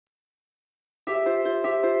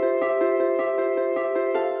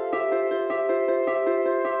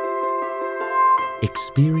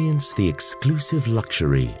Experience the exclusive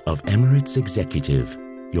luxury of Emirates Executive,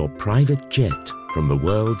 your private jet from the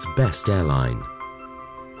world's best airline.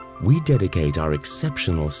 We dedicate our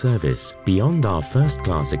exceptional service beyond our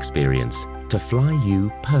first-class experience to fly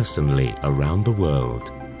you personally around the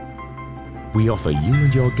world. We offer you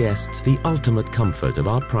and your guests the ultimate comfort of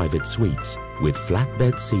our private suites with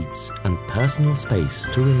flatbed seats and personal space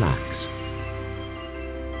to relax.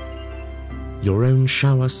 Your own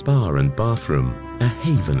shower, spa and bathroom, a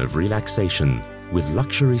haven of relaxation with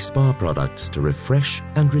luxury spa products to refresh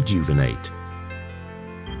and rejuvenate.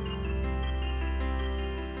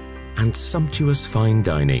 And sumptuous fine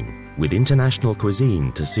dining with international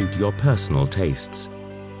cuisine to suit your personal tastes.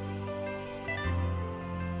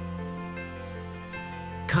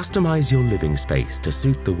 Customize your living space to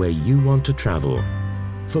suit the way you want to travel.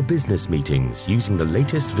 For business meetings using the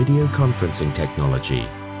latest video conferencing technology.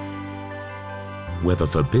 Whether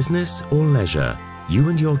for business or leisure, you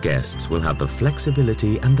and your guests will have the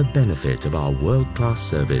flexibility and the benefit of our world-class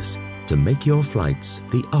service to make your flights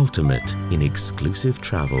the ultimate in exclusive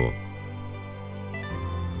travel.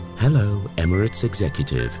 Hello, Emirates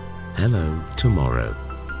Executive. Hello, tomorrow.